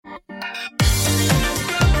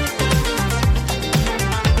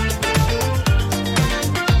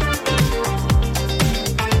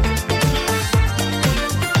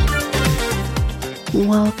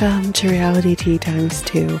Welcome to Reality Tea Times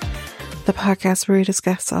 2, the podcast where we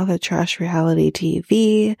discuss all the trash reality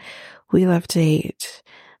TV we love to hate.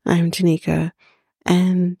 I'm Tanika,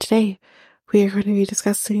 and today we are going to be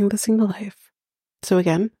discussing The Single Life. So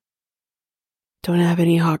again, don't have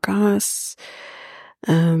any hot goss.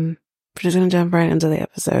 We're just going to jump right into the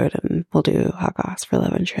episode, and we'll do hot goss for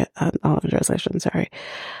 11 Translation,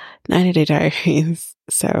 90 Day Diaries.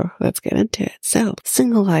 So let's get into it. So,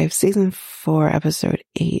 Single Life, Season 4, Episode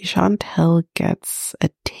 8, Chantel gets a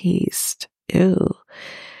taste. Ew.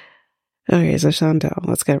 Okay, so Chantel,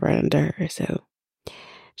 let's get right into her. So,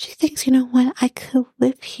 she thinks, you know what, I could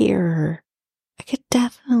live here. I could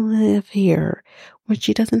definitely live here. When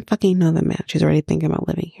she doesn't fucking know the man. She's already thinking about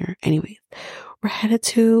living here. Anyways, we're headed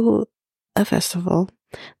to a festival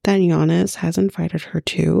that Giannis has invited her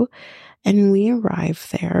to. And we arrive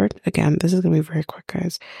there. Again, this is going to be very quick,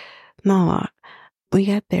 guys. Not a lot. We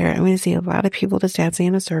get there and we see a lot of people just dancing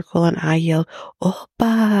in a circle, and I yell,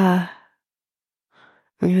 Oppa!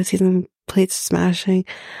 We're going to see some plates smashing.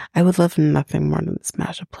 I would love nothing more than to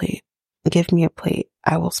smash a plate. Give me a plate.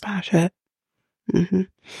 I will smash it.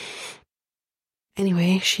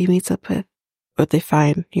 Anyway, she meets up with, or they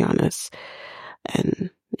find Giannis.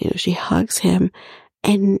 And, she hugs him.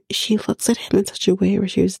 And she looks at him in such a way where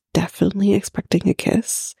she was definitely expecting a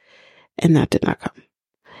kiss. And that did not come.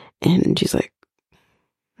 And she's like,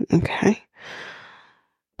 okay.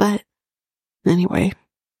 But anyway,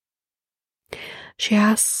 she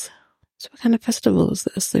asks, so what kind of festival is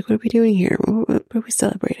this? Like, what are we doing here? What are we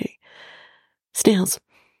celebrating? Snails.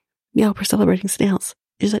 Yeah, we're celebrating snails.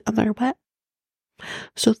 She's like, I'm sorry, what?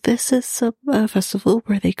 So this is a festival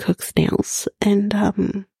where they cook snails.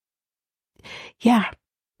 And, yeah.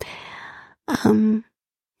 No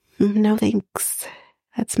thanks.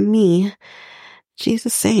 That's me. She's the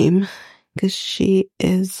same. Cause she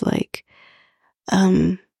is like,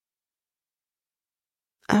 what?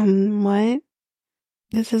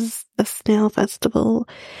 This is a snail festival.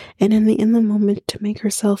 And in the moment to make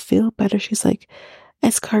herself feel better, she's like,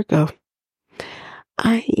 escargot.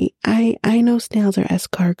 I know snails are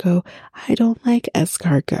escargot. I don't like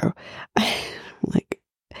escargot. Like,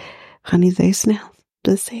 honey, they snails.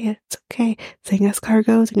 Just say it. It's okay. Saying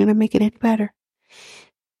escargot isn't gonna make it any better.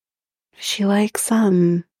 She likes,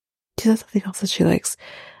 she says something else that she likes.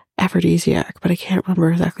 Aphrodisiac, but I can't remember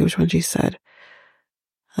exactly which one she said.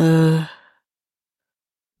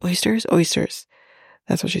 Oysters? Oysters.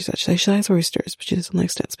 That's what she said. She likes oysters, but she doesn't like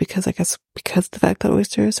snails because the fact that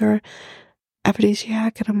oysters are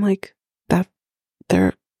aphrodisiac, and I'm like, that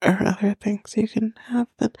there are other things you can have,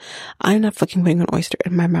 but I'm not fucking putting an oyster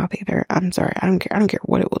in my mouth either. I'm sorry. I don't care. I don't care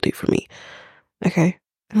what it will do for me. Okay?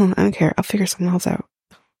 I don't care. I'll figure something else out.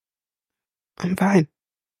 I'm fine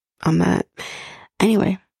on that.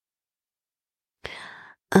 Anyway.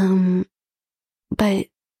 But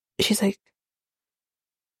she's like,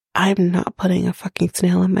 I'm not putting a fucking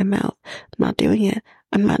snail in my mouth. I'm not doing it.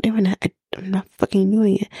 I'm not doing it. I'm not fucking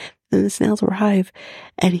doing it. And the snails arrive,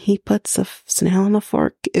 and he puts a snail on a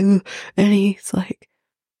fork, and he's like,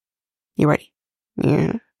 you ready?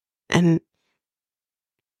 Yeah. And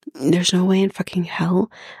there's no way in fucking hell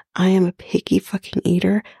I am a picky fucking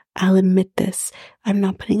eater. I'll admit this. I'm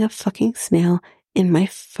not putting a fucking snail in my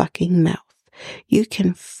fucking mouth. You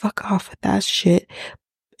can fuck off with that shit.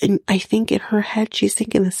 And I think in her head, she's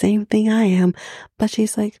thinking the same thing I am, but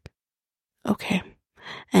she's like, okay.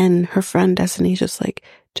 And her friend Destiny's just like,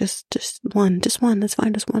 just one, that's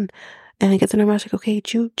fine, just one. And it gets in her mouth, like, okay,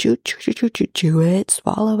 chew it,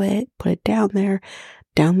 swallow it, put it down there,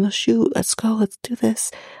 down the chute, let's go, let's do this.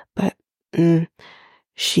 But,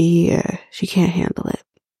 she can't handle it.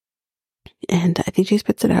 And I think she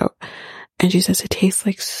spits it out, and she says it tastes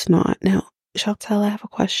like snot. Now, Chantel, I have a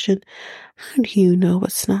question. How do you know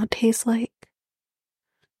what snot tastes like?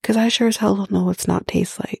 Because I sure as hell don't know what snot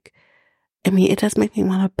tastes like. I mean, it does make me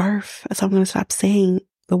want to barf, so I'm going to stop saying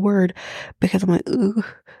the word, because I'm like, ooh.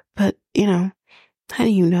 But, how do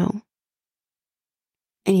you know?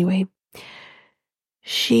 Anyway,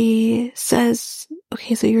 she says,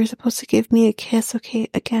 okay, so you're supposed to give me a kiss. Okay,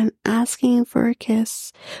 again, asking for a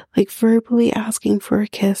kiss, like verbally asking for a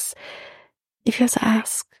kiss. If you have to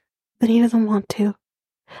ask, then he doesn't want to.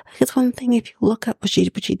 Like, it's one thing if you look up what she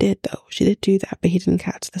did, though. She did do that, but he didn't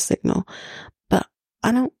catch the signal. But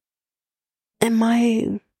in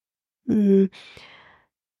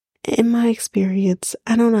my experience,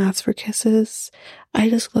 I don't ask for kisses. I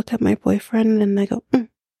just look at my boyfriend and I go,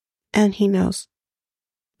 and he knows.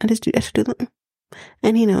 I just do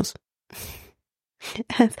and he knows.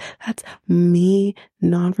 That's me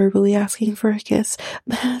non-verbally asking for a kiss.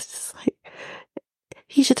 But it's just like,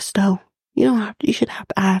 he should just know. You should have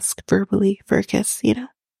to ask verbally for a kiss,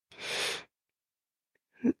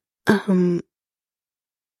 Um,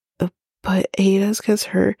 but he does kiss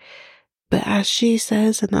her. But as she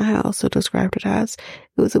says, and I also described it as,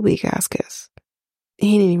 it was a weak ass kiss.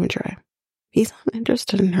 He didn't even try. He's not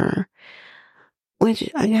interested in her. Which,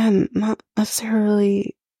 again, not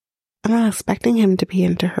necessarily, I'm not expecting him to be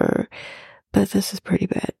into her, but this is pretty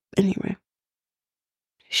bad. Anyway.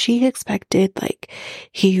 She expected, like,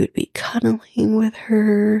 he would be cuddling with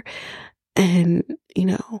her and,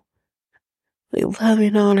 like,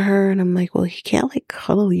 loving on her. And I'm like, well, he can't, like,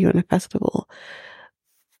 cuddle you in a festival.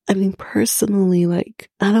 I mean, personally, like,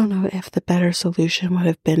 I don't know if the better solution would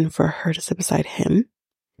have been for her to sit beside him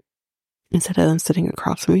instead of them sitting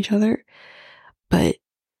across from each other. But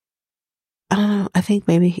I don't know. I think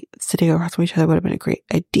maybe sitting across from each other would have been a great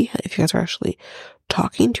idea if you guys were actually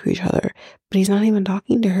talking to each other. But he's not even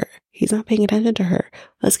talking to her. He's not paying attention to her.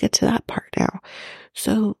 Let's get to that part now.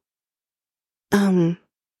 So,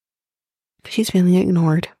 she's feeling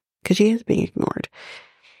ignored because she is being ignored.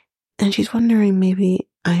 And she's wondering, maybe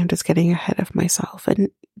I am just getting ahead of myself. And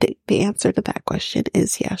the answer to that question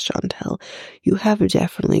is yes, Chantel. You have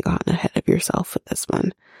definitely gotten ahead of yourself with this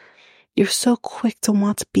one. You're so quick to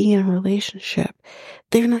want to be in a relationship.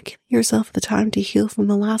 They're not giving yourself the time to heal from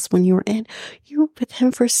the last one you were in. You were with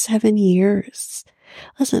him for 7 years.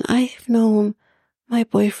 Listen, I've known my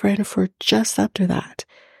boyfriend for just under that.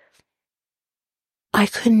 I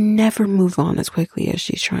could never move on as quickly as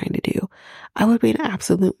she's trying to do. I would be an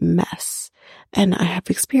absolute mess. And I have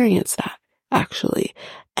experienced that, actually.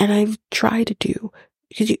 And I've tried to do,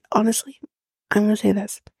 because honestly, I'm going to say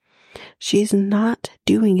this. She's not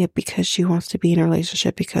doing it because she wants to be in a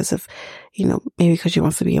relationship because of, maybe because she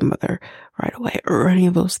wants to be a mother right away or any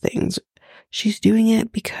of those things. She's doing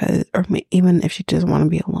it because, or even if she doesn't want to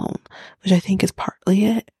be alone, which I think is partly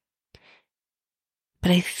it.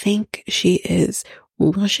 But I think she is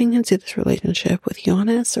rushing into this relationship with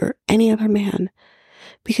Giannis or any other man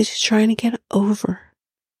because she's trying to get over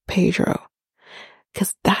Pedro.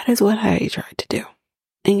 Because that is what I tried to do.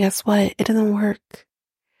 And guess what? It doesn't work.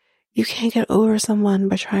 You can't get over someone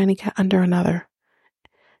by trying to get under another.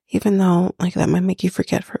 Even though, like, that might make you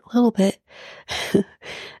forget for a little bit. But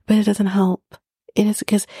it doesn't help. It is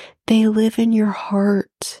because they live in your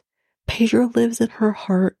heart. Pedro lives in her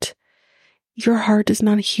heart. Your heart does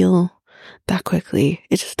not heal that quickly.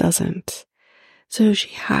 It just doesn't. So she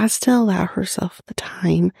has to allow herself the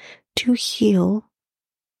time to heal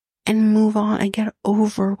and move on and get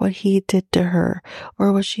over what he did to her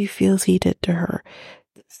or what she feels he did to her.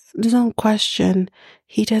 There's no question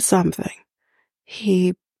he did something.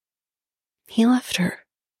 He left her.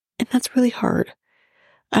 And that's really hard.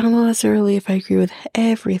 I don't know necessarily if I agree with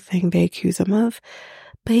everything they accuse him of,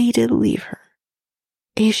 but he did leave her.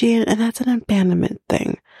 And that's an abandonment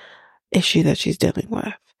issue that she's dealing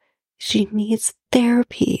with. She needs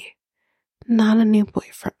therapy, not a new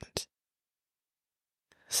boyfriend.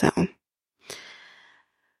 So,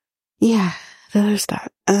 yeah, there's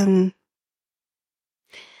that.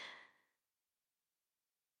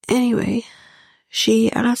 Anyway,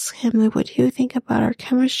 she asks him, like, what do you think about our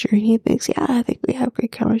chemistry? And he thinks, yeah, I think we have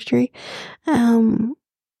great chemistry. And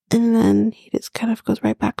then he just kind of goes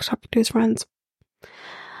right back to talking to his friends.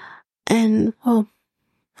 And, well,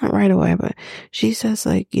 not right away, but she says,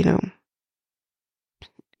 like, you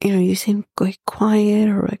seem like quiet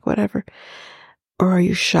or like whatever. Or are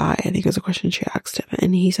you shy? I think is a question she asked him.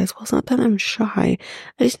 And he says, well, it's not that I'm shy.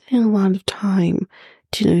 I just need a lot of time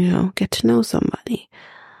to, get to know somebody.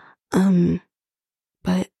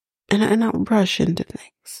 But, and not rush into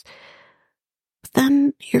things. But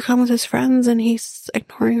then here comes his friends and he's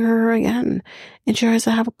ignoring her again. And she tries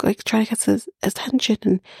to try to get his attention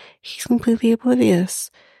and he's completely oblivious.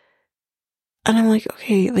 And I'm like,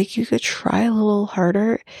 okay, like you could try a little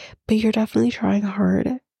harder, but you're definitely trying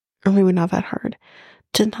hard, or maybe not that hard,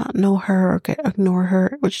 to not know her or ignore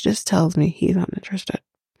her, which just tells me he's not interested.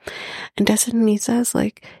 And Destiny says,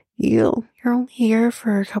 like, you're only here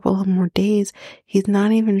for a couple of more days. He's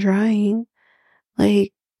not even trying.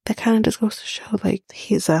 Like, that kind of just goes to show, like,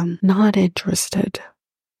 he's not interested.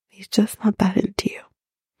 He's just not that into you.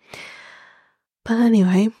 But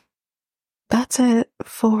anyway, that's it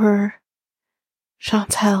for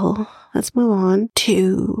Chantel. Let's move on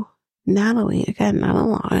to Natalie. Again, not a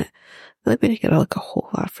lot. I feel like we didn't get like a whole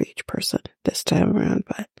lot for each person this time around.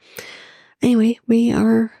 But anyway, we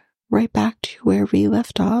are right back to where we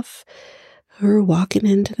left off. We're walking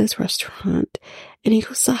into this restaurant and he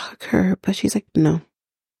goes to hug her, but she's like, no.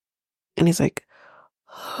 And he's like,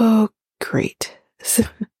 oh, great.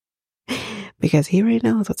 because he already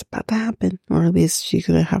knows what's about to happen, or at least she's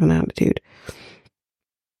going to have an attitude.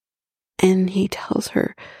 And he tells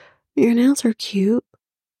her, your nails are cute.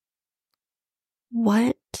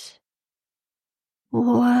 What?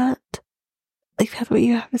 What? Like, that's what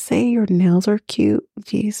you have to say? Your nails are cute?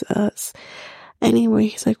 Jesus. Anyway,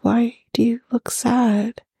 he's like, why do you look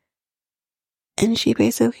sad? And she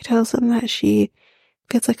basically tells him that she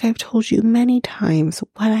feels like I've told you many times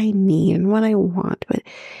what I need and what I want, but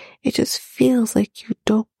it just feels like you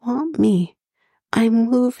don't want me. I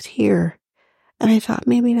moved here, and I thought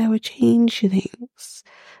maybe that would change things,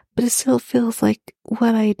 but it still feels like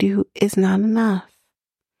what I do is not enough.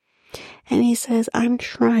 And he says, I'm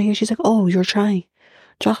trying. And she's like, oh, you're trying.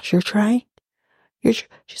 Josh, you're trying?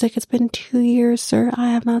 She's like, it's been 2 years, sir. I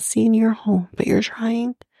have not seen your home, but you're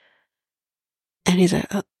trying. And he's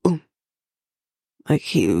like, like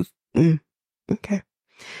he, okay.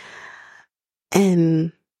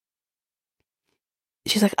 And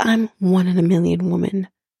she's like, I'm 1 in a million woman.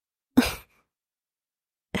 Like,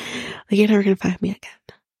 you're never gonna find me again.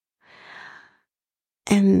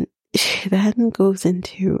 And she then goes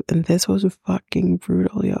into, and this was fucking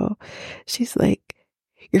brutal, y'all. She's like,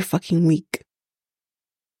 you're fucking weak.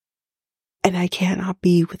 And I cannot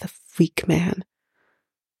be with a weak man.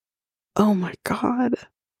 Oh my God.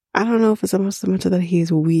 I don't know if it's almost so much that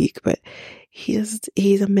he's weak, but he's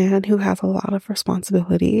a man who has a lot of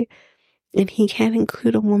responsibility, and he can't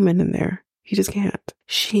include a woman in there. He just can't.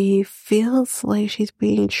 She feels like she's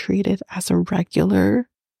being treated as a regular.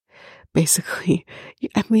 Basically,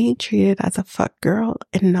 I'm being treated as a fuck girl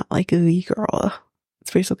and not like the girl.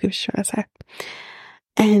 That's basically what she's trying to say.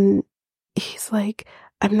 And he's like,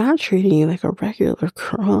 I'm not treating you like a regular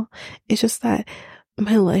girl. It's just that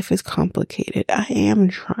my life is complicated. I am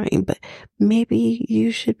trying, but maybe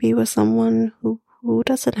you should be with someone who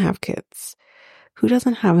doesn't have kids, who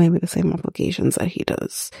doesn't have maybe the same obligations that he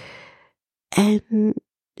does. And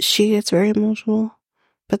she gets very emotional,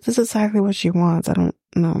 but this is exactly what she wants. I don't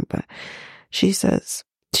know, but she says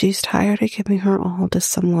she's tired of giving her all to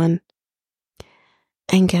someone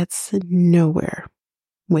and gets nowhere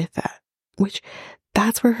with that, which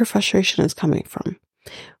that's where her frustration is coming from.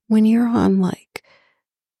 When you're on like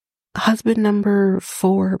husband number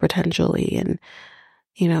 4 potentially, and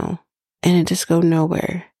and it just go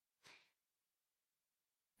nowhere,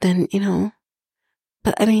 then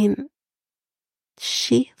but I mean,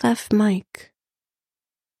 she left Mike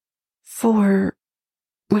for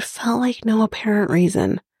what felt like no apparent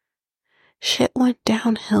reason. Shit went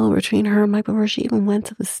downhill between her and Mike before she even went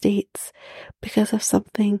to the States because of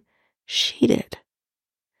something she did.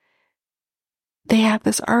 They had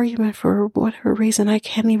this argument for whatever reason, I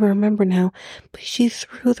can't even remember now, but she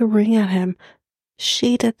threw the ring at him.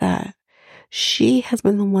 She did that. She has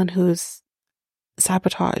been the one who's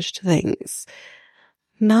sabotaged things.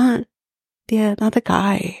 Not the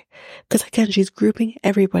guy. Because again, she's grouping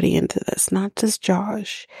everybody into this, not just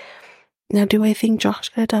Josh. Now, do I think Josh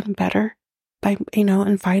could have done better by,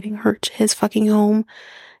 inviting her to his fucking home?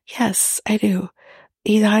 Yes, I do.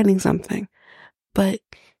 He's hiding something. But,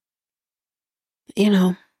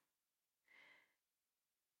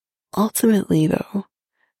 ultimately though,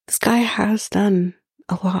 this guy has done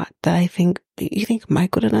a lot that I think, you think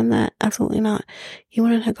Mike would have done that? Absolutely not. He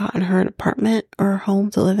wouldn't have gotten her an apartment or a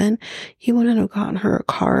home to live in. He wouldn't have gotten her a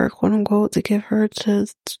car, quote unquote, to give her to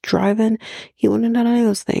drive in. He wouldn't have done any of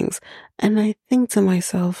those things. And I think to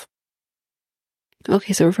myself,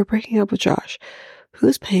 okay, so if we're breaking up with Josh,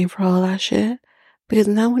 who's paying for all of that shit? Because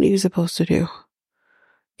now what are you supposed to do?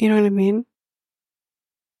 You know what I mean?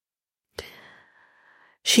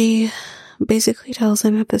 She basically tells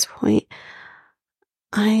him at this point,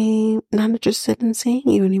 I'm not interested in seeing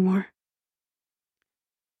you anymore.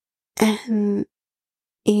 And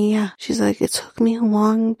yeah, she's like, it took me a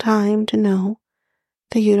long time to know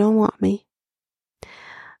that you don't want me.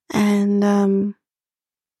 And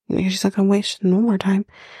she's like, I'm wasting no more time.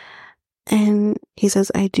 And he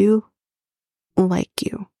says, I do like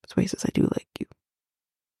you. That's why he says, I do like you.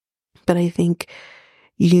 But I think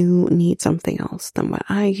you need something else than what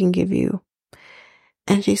I can give you.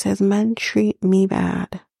 And she says, men treat me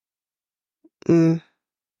bad.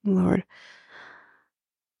 Lord.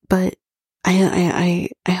 But I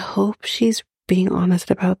hope she's being honest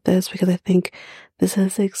about this, because I think this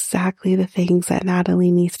is exactly the things that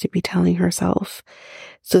Natalie needs to be telling herself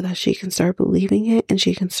so that she can start believing it and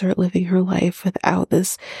she can start living her life without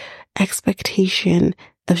this expectation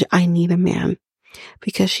of, I need a man.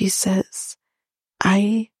 Because she says,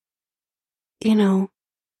 I don't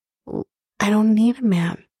need a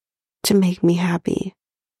man to make me happy.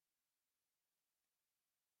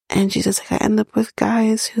 And she's just like, I end up with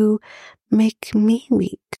guys who make me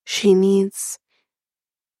weak. She needs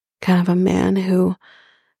kind of a man who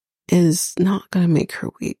is not going to make her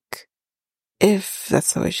weak, if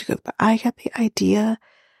that's the way she goes. But I get the idea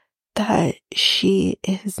that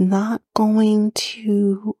she's not going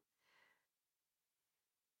to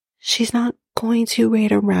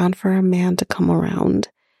wait around for a man to come around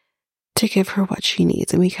to give her what she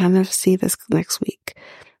needs. And we kind of see this next week,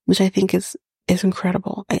 which I think is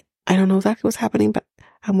incredible. I don't know exactly what's happening, but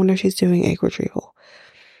I wonder if she's doing egg retrieval.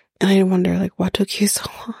 And I wonder, like, what took you so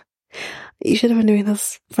long? You should have been doing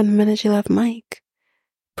this from the minute you left Mike.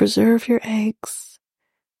 Preserve your eggs.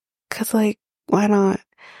 'Cause, like, why not?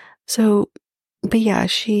 So, but yeah, I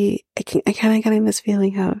kind of getting this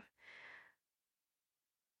feeling of,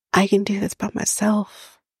 I can do this by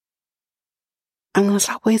myself. I'm going to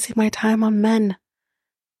stop wasting my time on men.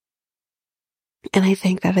 And I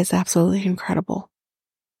think that is absolutely incredible.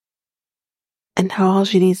 And how all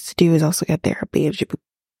she needs to do is also get therapy, and she'd be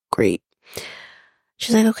great.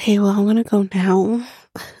 She's like, okay, well, I'm going to go now.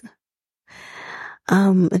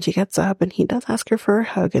 And she gets up, and he does ask her for a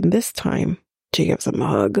hug, and this time she gives him a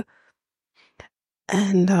hug.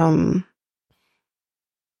 And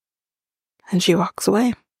she walks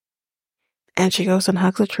away. And she goes and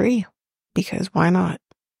hugs a tree, because why not?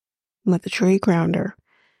 Let the tree ground her.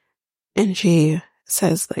 And she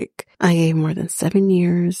says, like, I gave more than 7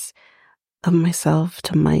 years of myself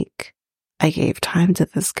to Mike. I gave time to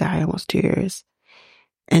this guy, almost 2 years.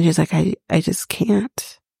 And she's like, I just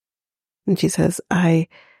can't. And she says, I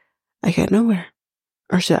got nowhere.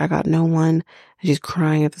 Or I got no one. And she's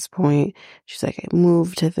crying at this point. She's like, I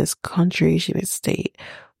moved to this country, she was state,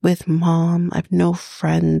 with mom. I have no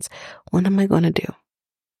friends. What am I going to do?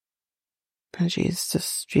 And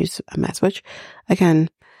she's a mess, which, again,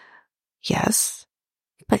 yes.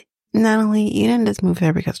 But not only, you didn't just move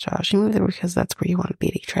there because Josh, you moved there because that's where you want to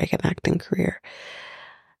be to try to get an acting career.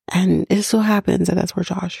 And it so happens that that's where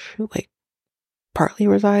Josh, like, partly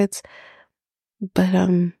resides. But,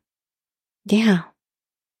 yeah.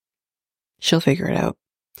 She'll figure it out.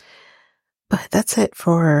 But that's it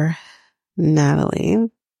for Natalie.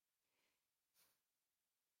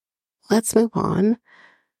 Let's move on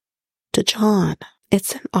to John.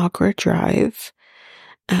 It's an awkward drive.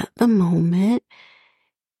 At the moment,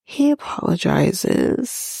 he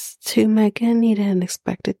apologizes to Megan. He didn't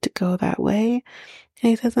expect it to go that way. And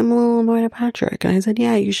he says, I'm a little annoyed at Patrick. And I said,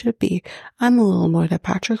 yeah, you should be. I'm a little annoyed at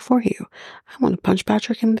Patrick for you. I want to punch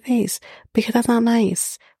Patrick in the face because that's not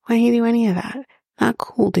nice. Why do you do any of that? Not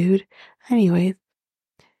cool, dude. Anyway,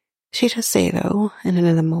 she does say, though, and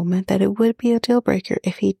in the moment, that it would be a deal breaker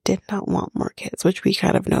if he did not want more kids, which we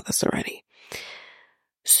kind of know this already.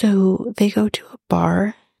 So they go to a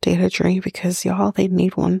bar to get a drink because, y'all, they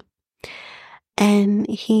need one. And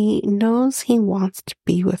he knows he wants to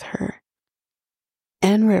be with her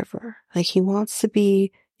and River. Like, he wants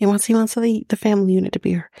the family unit to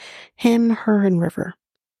be him, her, and River.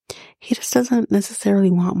 He just doesn't necessarily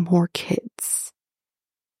want more kids.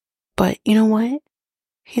 But you know what?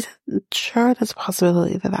 He's sure there's a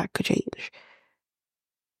possibility that could change.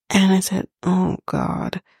 And I said, oh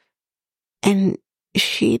God. And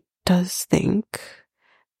she does think,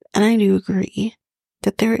 and I do agree,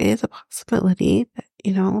 that there is a possibility that,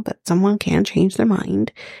 that someone can change their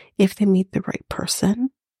mind if they meet the right person.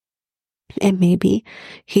 And maybe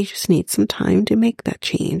he just needs some time to make that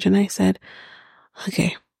change. And I said,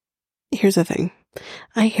 okay, here's the thing.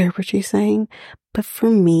 I hear what she's saying, but for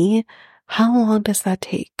me, how long does that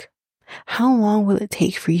take? How long will it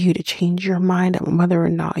take for you to change your mind on whether or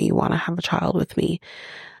not you want to have a child with me?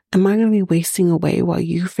 Am I going to be wasting away while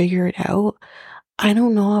you figure it out? I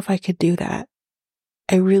don't know if I could do that.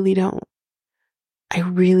 I really don't. I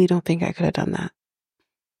really don't think I could have done that.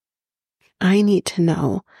 I need to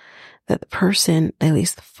know that the person, at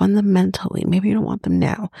least fundamentally, maybe you don't want them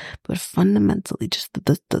now, but fundamentally, just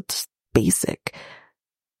the basic,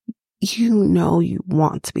 you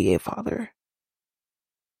want to be a father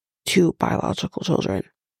to biological children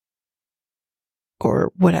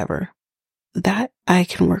or whatever. That I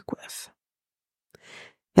can work with.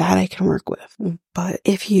 But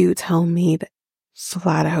if you tell me that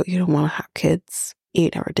flat out you don't want to have kids, you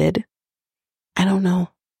never did, I don't know.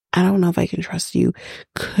 I don't know if I can trust you.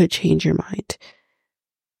 Could change your mind.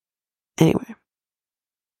 Anyway,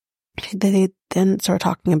 they then start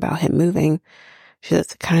talking about him moving. She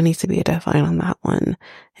says it kind of needs to be a deadline on that one.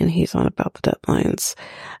 And he's on about the deadlines.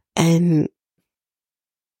 And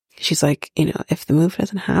she's like, if the move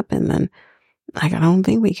doesn't happen, then I don't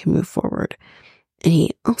think we can move forward. And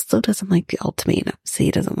he also doesn't like the ultimatum. So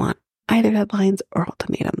he doesn't want either deadlines or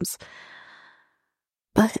ultimatums.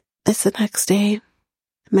 But it's the next day.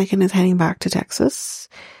 Megan is heading back to Texas.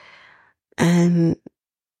 And,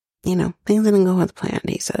 things didn't go as planned,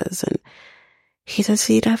 he says. And he says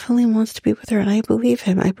he definitely wants to be with her. And I believe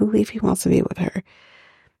him. I believe he wants to be with her.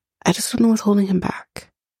 I just don't know what's holding him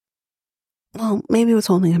back. Well, maybe what's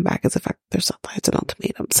holding him back is the fact that there's subtitles and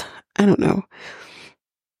ultimatums. I don't know.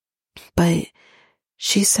 But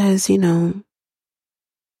she says,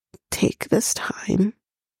 take this time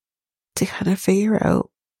to kind of figure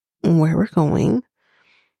out where we're going.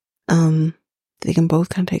 They can both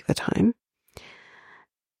kind of take the time.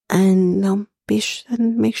 And they'll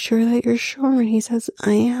make sure that you're sure. And he says,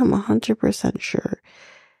 I am 100% sure.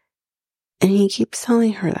 And he keeps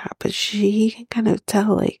telling her that, but she can kind of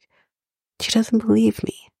tell, like, she doesn't believe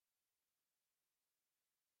me.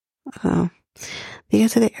 They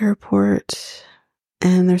get to the airport,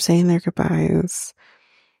 and they're saying their goodbyes.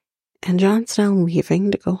 And John's now leaving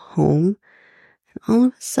to go home. And all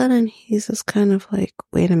of a sudden, he's just kind of like,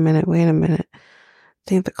 wait a minute. I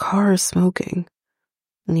think the car is smoking.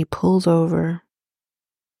 And he pulls over.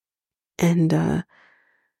 And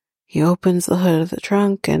he opens the hood of the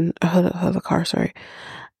trunk and hood of the car, sorry.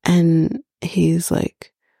 And he's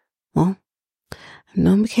like, well, I'm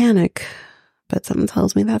no mechanic, but something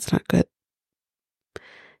tells me that's not good.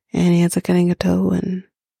 And he ends up getting a tow, and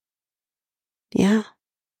yeah,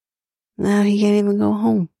 now he can't even go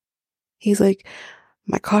home. He's like,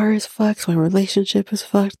 my car is fucked, my relationship is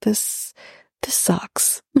fucked, this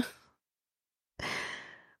sucks.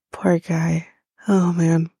 Poor guy. Oh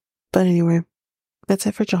man. But anyway, that's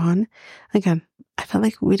it for John. Again, I felt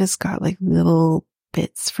like we just got like little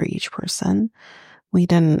bits for each person. We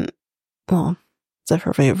didn't, well, except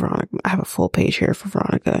for Veronica. I have a full page here for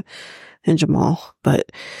Veronica and Jamal,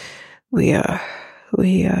 but we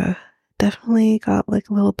definitely got like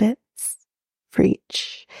little bits for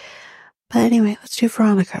each. But anyway, let's do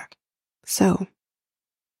Veronica. So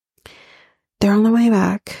they're on the way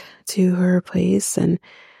back to her place, and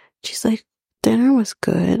she's like, dinner was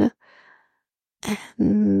good.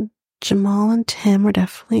 And Jamal and Tim are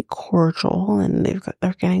definitely cordial, and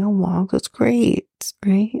they're getting along. So it's great,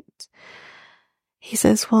 right? He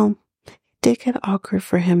says, well, it did get awkward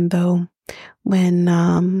for him though when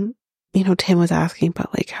Tim was asking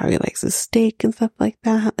about like how he likes his steak and stuff like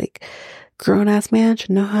that. Like, grown ass man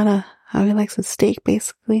should know how he likes his steak,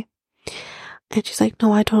 basically. And she's like,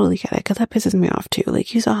 no, I totally get it, because that pisses me off too.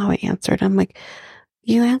 Like, you saw how I answered. I'm like,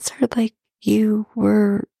 you answered like you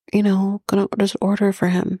were, gonna just order for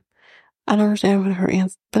him. I don't understand what her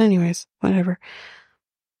answer, but anyways, whatever.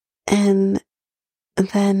 And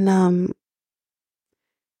then,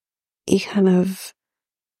 he kind of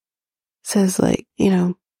says like,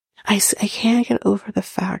 I can't get over the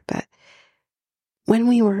fact that when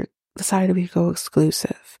we were decided we'd go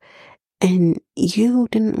exclusive, and you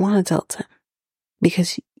didn't want to tell Tim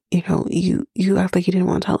because, you act like you didn't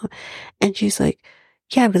want to tell him. And she's like,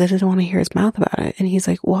 yeah, because I didn't want to hear his mouth about it. And he's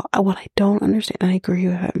like, well, what I don't understand, and I agree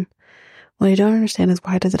with him, what I don't understand is,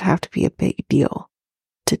 why does it have to be a big deal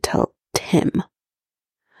to tell Tim?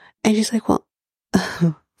 And she's like, well,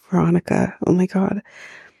 Veronica, oh my God.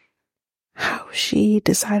 How she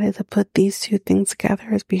decided to put these two things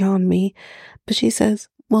together is beyond me. But she says,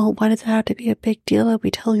 well, why does it have to be a big deal that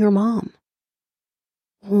we tell your mom?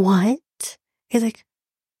 What? He's like,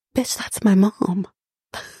 bitch, that's my mom.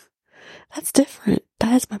 That's different.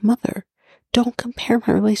 That is my mother. Don't compare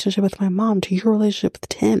my relationship with my mom to your relationship with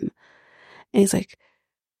Tim. And she's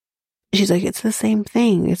like, it's the same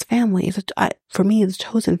thing. It's family. For me, it's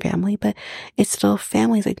chosen family, but it's still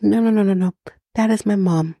family. He's like, no. That is my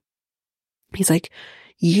mom. He's like,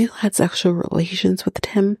 you had sexual relations with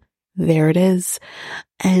Tim. There it is.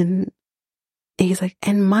 And he's like,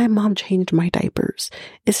 and my mom changed my diapers.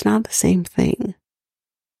 It's not the same thing.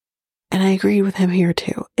 And I agree with him here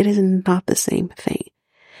too. It is not the same thing.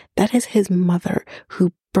 That is his mother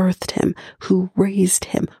who birthed him, who raised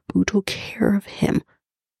him, who took care of him,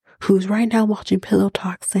 who's right now watching Pillow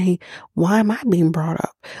Talk saying, why am I being brought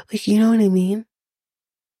up? Like, you know what I mean?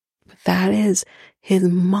 That is his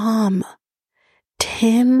mom.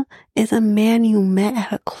 Tim is a man you met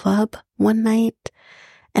at a club one night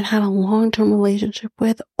and had a long-term relationship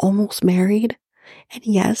with, almost married, and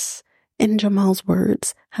yes, in Jamal's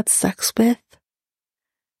words, had sex with.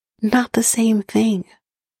 Not the same thing.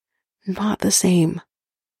 Not the same.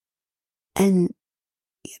 And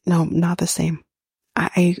no, not the same.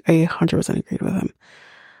 I 100% agree with him.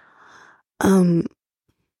 And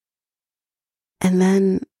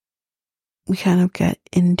then we kind of get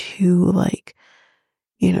into like,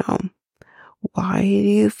 why do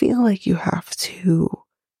you feel like you have to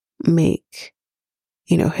make,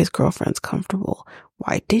 his girlfriend's comfortable.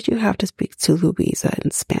 Why did you have to speak to Luisa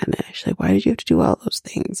in Spanish? Like, why did you have to do all those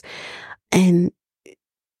things? And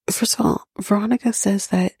first of all, Veronica says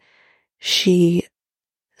that she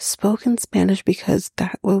spoke in Spanish because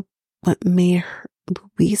that was what made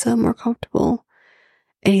Luisa more comfortable.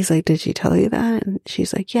 And he's like, did she tell you that? And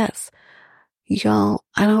she's like, yes. Y'all,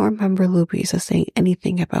 I don't remember Luisa saying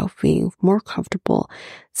anything about being more comfortable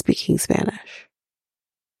speaking Spanish.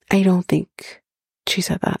 I don't think she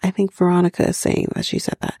said that. I think Veronica is saying that she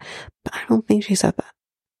said that, but I don't think she said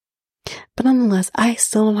that. But nonetheless, I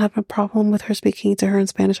still don't have a problem with her speaking to her in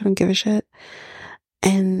Spanish. I don't give a shit.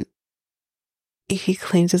 And he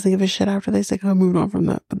claims he doesn't give a shit after this. Like, I moved on from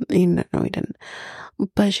that. But no, he didn't.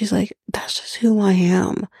 But she's like, that's just who I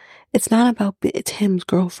am. It's not about Tim's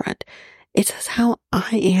girlfriend. It's just how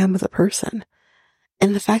I am as a person.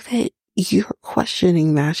 And the fact that you're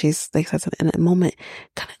questioning that, she's like, says it in a moment,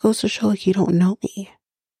 kind of goes to show like you don't know me.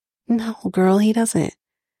 No, girl, he doesn't.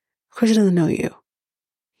 Of course he doesn't know you.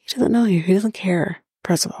 He doesn't know you. He doesn't care,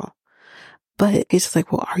 first of all. But he's just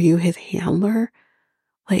like, well, are you his handler?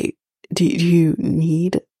 Like, do you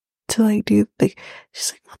need to like do, like,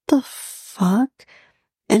 she's like, what the fuck?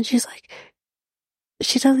 And she's like,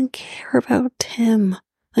 she doesn't care about Tim.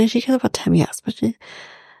 Like, she cares about Tim, yes, but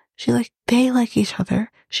she like, they like each other.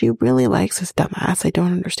 She really likes this dumbass. I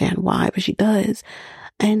don't understand why, but she does.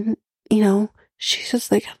 And, she's just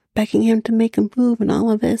like begging him to make a move and all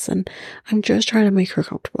of this. And I'm just trying to make her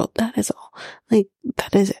comfortable. That is all. Like,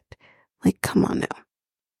 that is it. Like, come on now.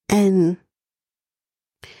 And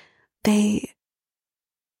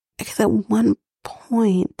because at one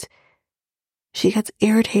point, she gets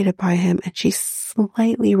irritated by him and she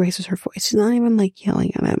slightly raises her voice. She's not even like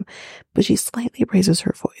yelling at him, but she slightly raises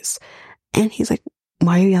her voice. And he's like,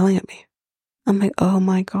 why are you yelling at me? I'm like, oh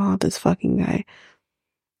my God, this fucking guy.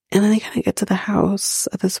 And then they kind of get to the house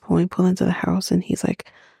at this point, pull into the house, and he's like,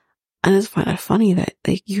 I just find it funny that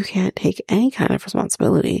like you can't take any kind of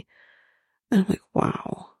responsibility. And I'm like,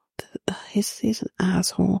 wow, he's an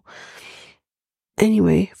asshole.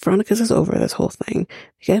 Anyway, Veronica's is over this whole thing.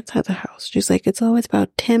 They get inside the house. She's like, it's always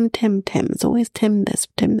about Tim. It's always Tim this,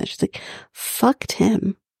 Tim that. She's like, fuck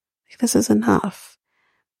Tim. Like, this is enough.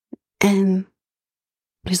 And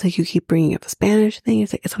he's like, you keep bringing up the Spanish thing.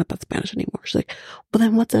 He's like, it's not about Spanish anymore. She's like, well,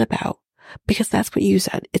 then what's it about? Because that's what you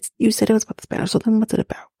said. You said it was about the Spanish. So then what's it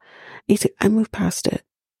about? And he's like, I moved past it.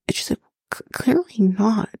 And she's like, clearly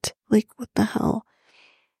not. Like, what the hell?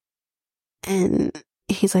 And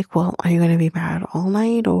he's like, well, are you going to be mad all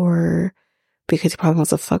night? Or because he probably wants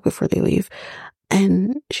to fuck before they leave.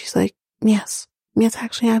 And she's like, yes,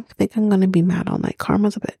 actually, I think I'm going to be mad all night.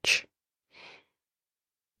 Karma's a bitch.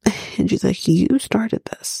 And she's like, you started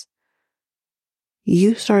this.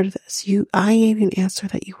 I gave you an answer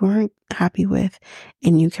that you weren't happy with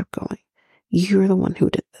and you kept going. You're the one who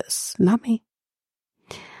did this, not me.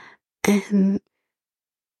 And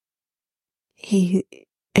he's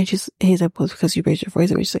like, well, it's because you raised your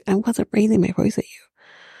voice at me. She's like, I wasn't raising my voice at you.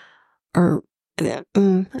 Or,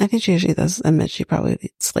 I think she actually does admit she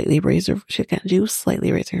probably slightly raised her, she was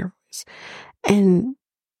slightly raising her voice. And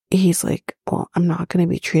he's like, well, I'm not going to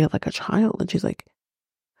be treated like a child. And she's like,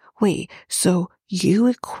 wait, so you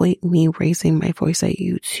equate me raising my voice at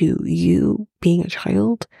you to you being a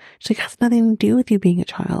child? She's like, it has nothing to do with you being a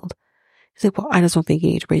child. He's like, well, I just don't think you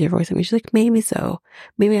need to raise your voice at me. She's like, maybe so.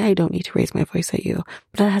 Maybe I don't need to raise my voice at you.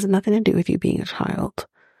 But that has nothing to do with you being a child.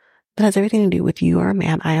 That has everything to do with you are a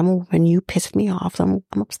man. I am a woman. You pissed me off. So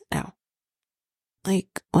I'm upset now.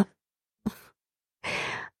 Like, what?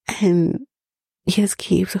 And he just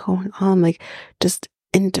keeps going on, like, just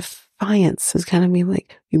in defiance. Is kind of me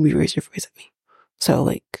like, you raise your voice at me. So,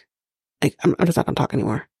 like I'm just not gonna talk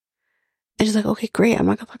anymore. And she's like, okay, great. I'm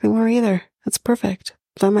not gonna talk anymore either. That's perfect.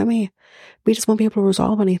 Fine by me. We just won't be able to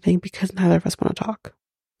resolve anything because neither of us want to talk.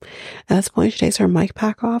 At this point, she takes her mic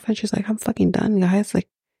pack off and she's like, I'm fucking done, guys. Like,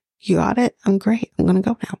 you got it? I'm great. I'm gonna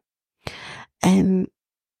go now. And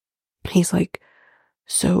he's like,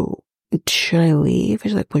 so should I leave?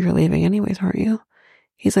 And she's like, well, you're leaving anyways, aren't you?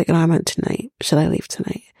 He's like, no, I meant tonight. Should I leave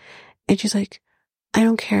tonight? And she's like, I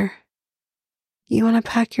don't care. You want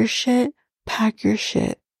to pack your shit? Pack your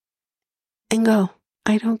shit. And go.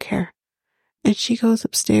 I don't care. And she goes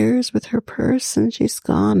upstairs with her purse and she's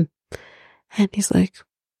gone. And he's like,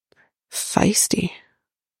 feisty.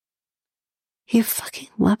 He fucking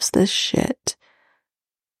loves this shit.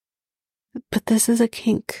 But this is a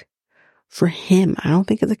kink for him. I don't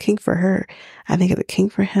think it's a kink for her. I think it's a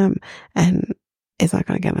kink for him. And it's not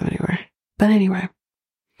going to get him anywhere. But anyway.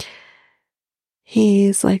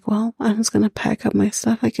 He's like, well, I'm just going to pack up my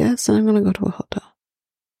stuff, I guess. And I'm going to go to a hotel.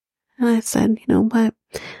 And I said, you know what?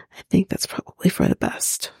 I think that's probably for the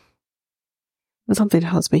best. But something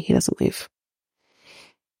tells me he doesn't leave.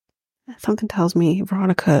 Something tells me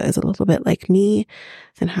Veronica is a little bit like me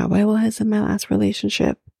and how I was in my last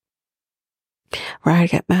relationship, where I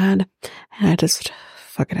get mad and I just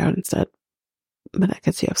fuck it out instead. But that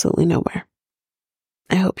gets you absolutely nowhere.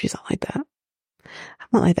 I hope she's not like that. I'm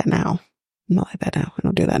not like that now. I'm not like that now. I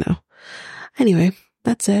don't do that now. Anyway,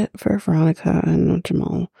 that's it for Veronica and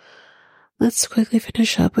Jamal. Let's quickly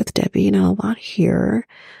finish up with Debbie. Not a lot here.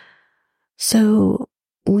 So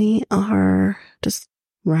we are just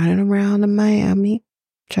riding around in Miami,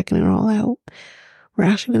 checking it all out. We're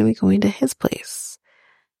actually going to be going to his place.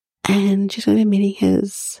 And she's going to be meeting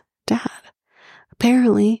his dad.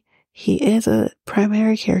 Apparently, he is a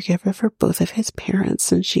primary caregiver for both of his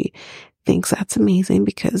parents, and she thinks that's amazing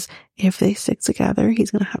because if they stick together,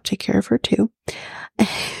 he's going to have to take care of her too.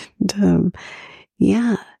 And,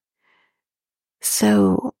 yeah.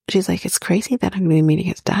 So she's like, it's crazy that I'm going to be meeting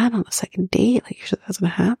his dad on the second date. Like, usually that's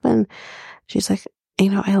going to happen. She's like,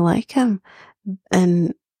 I like him.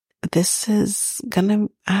 And this is going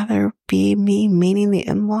to either be me meeting the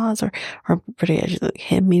in-laws or like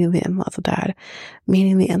him meeting the in-laws, the dad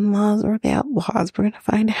meeting the in-laws or the outlaws. We're going to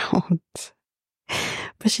find out.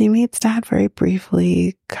 But she meets dad very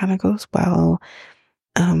briefly, kind of goes well.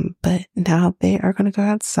 But now they are going to go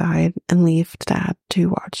outside and leave dad to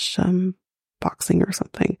watch, boxing or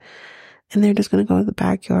something. And they're just going to go to the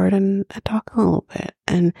backyard and talk a little bit.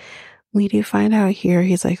 And we do find out here,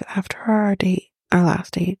 he's like, after our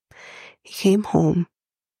last date, he came home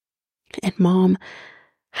and mom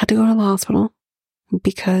had to go to the hospital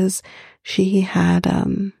because she had,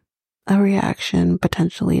 a reaction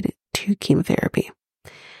potentially to chemotherapy.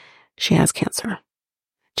 She has cancer.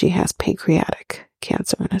 She has pancreatic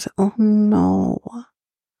cancer. And I said, oh no.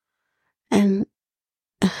 And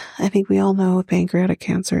I think we all know with pancreatic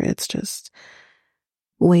cancer, it's just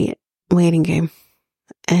waiting game.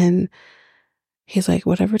 And he's like,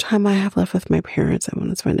 whatever time I have left with my parents, I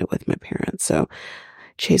want to spend it with my parents. So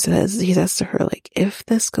he says to her, like, if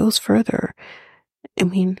this goes further, I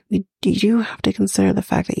mean, you have to consider the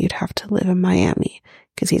fact that you'd have to live in Miami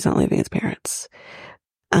because he's not living with his parents.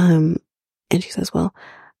 And she says, well,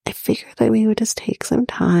 I figured that we would just take some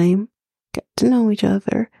time, get to know each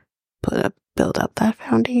other, build up that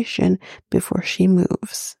foundation before she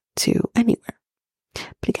moves to anywhere.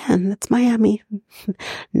 But again, it's Miami,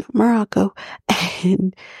 not Morocco.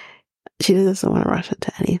 And she doesn't want to rush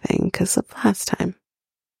into anything because of last time.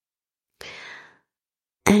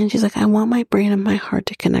 And she's like, I want my brain and my heart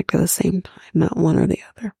to connect at the same time, not one or the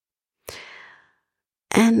other.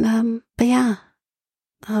 And, but yeah,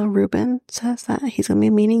 Ruben says that he's going to be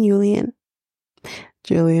meeting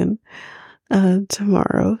Julian,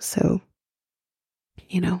 tomorrow. So,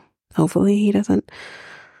 hopefully he doesn't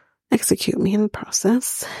execute me in the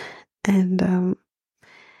process. And,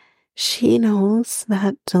 she knows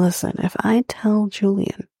that, listen, if I tell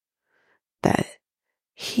Julian that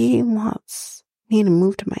he wants me to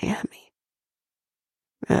move to Miami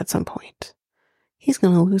at some point, he's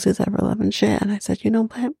going to lose his ever-loving shit. And I said, you know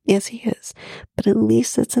what? Yes, he is. But at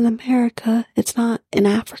least it's in America. It's not in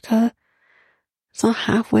Africa. It's not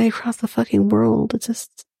halfway across the fucking world. It's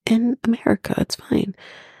just in America. It's fine.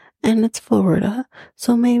 And it's Florida.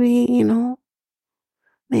 So maybe,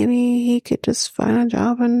 maybe he could just find a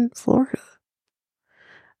job in Florida.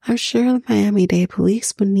 I'm sure the Miami-Dade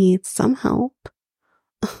police would need some help.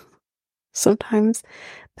 Sometimes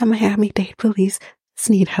the Miami-Dade police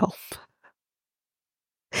need help.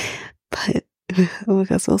 But I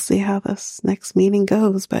guess we'll see how this next meeting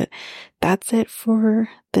goes. But that's it for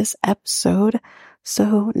this episode.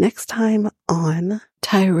 So next time on,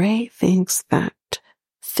 Tyree thinks that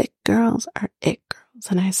thick girls are it girls.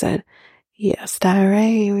 And I said, yes,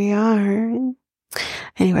 Tyree, we are.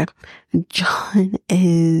 Anyway, John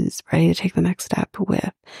is ready to take the next step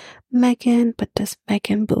with Megan, but does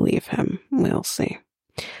Megan believe him? We'll see.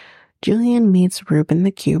 Julian meets Ruben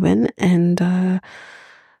the Cuban, and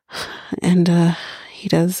he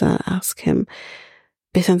does ask him,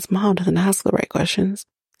 since mom doesn't ask the right questions,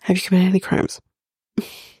 have you committed any crimes?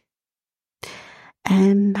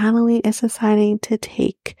 And Natalie is deciding to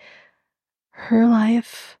take her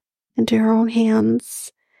life into her own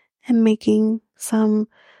hands and making some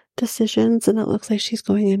decisions, and it looks like she's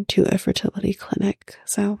going into a fertility clinic.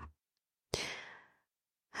 So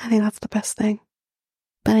I think that's the best thing.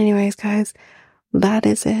 But anyways, guys, that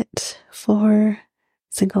is it for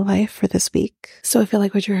Single Life for this week. So if you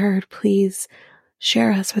like what you heard, please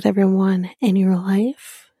share us with everyone in your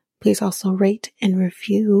life. Please also rate and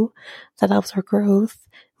review. That helps our growth.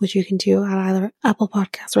 which you can do at either Apple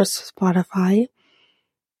Podcasts or Spotify.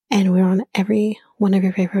 And we're on every one of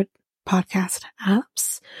your favorite podcast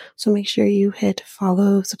apps. So make sure you hit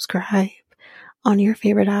follow, subscribe on your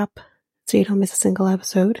favorite app so you don't miss a single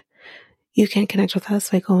episode. You can connect with us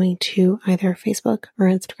by going to either Facebook or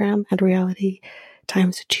Instagram at Reality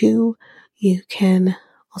Times 2. You can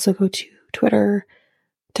also go to Twitter,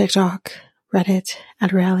 TikTok, Reddit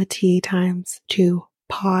at Reality Times 2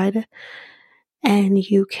 Pod. And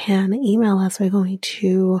you can email us by going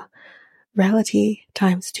to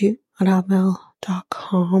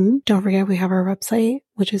realitytimes2@hotmail.com. Don't forget we have our website,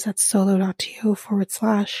 which is at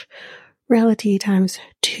solo.to/reality times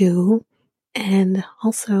 2. And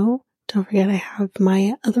also, don't forget I have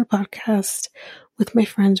my other podcast with my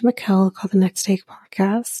friend Mikkel called the Next Take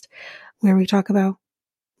Podcast, where we talk about,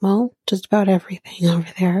 well, just about everything over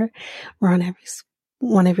there. We're on every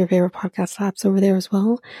one of your favorite podcast apps over there as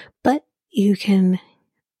well. But you can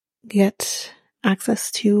get access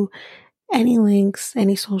to any links,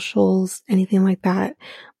 any socials, anything like that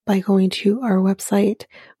by going to our website,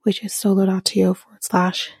 which is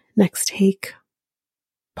solo.to/next take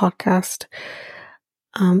podcast.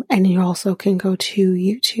 And you also can go to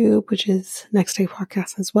YouTube, which is Next Take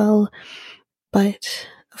Podcast as well. But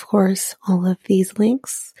of course, all of these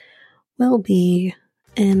links will be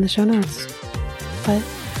in the show notes. But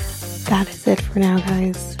that is it for now,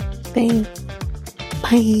 guys. Thanks.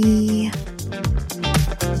 Bye.